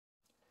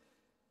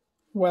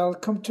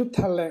Welcome to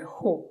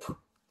TeleHope.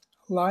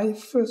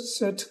 Life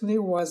certainly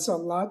was a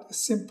lot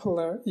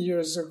simpler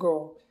years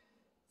ago.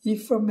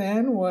 If a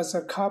man was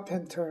a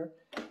carpenter,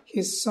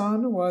 his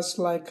son was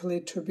likely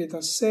to be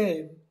the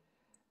same.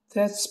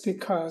 That's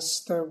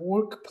because the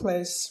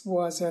workplace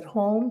was at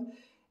home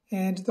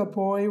and the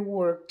boy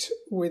worked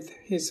with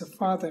his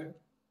father.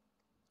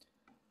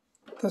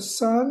 The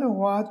son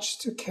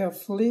watched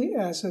carefully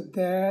as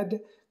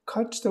dad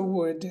cut the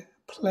wood,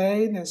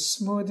 planed and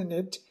smoothed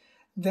it,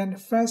 then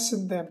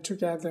fastened them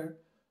together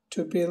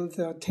to build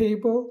a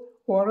table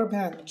or a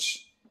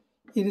bench.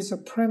 It is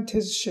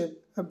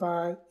apprenticeship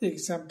by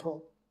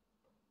example.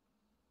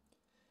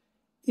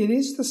 It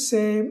is the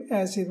same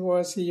as it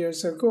was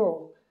years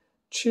ago.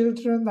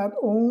 Children not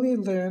only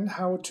learn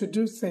how to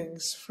do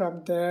things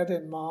from dad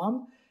and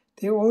mom,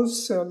 they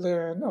also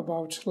learn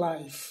about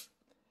life.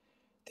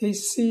 They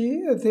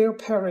see their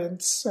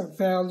parents'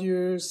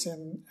 values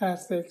and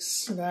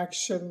ethics in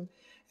action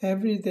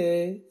every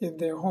day in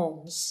their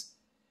homes.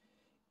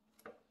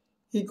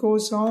 It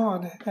goes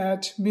on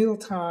at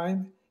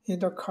mealtime, in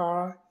the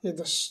car, in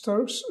the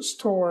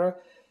store,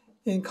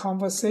 in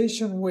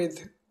conversation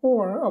with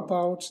or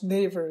about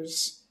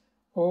neighbors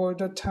all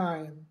the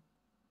time.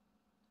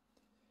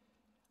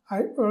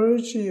 I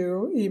urge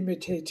you,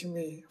 imitate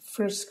me.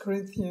 1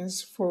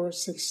 Corinthians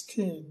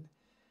 4:16.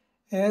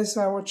 As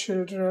our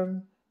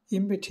children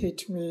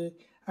imitate me,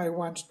 I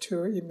want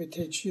to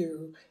imitate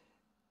you.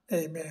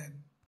 Amen.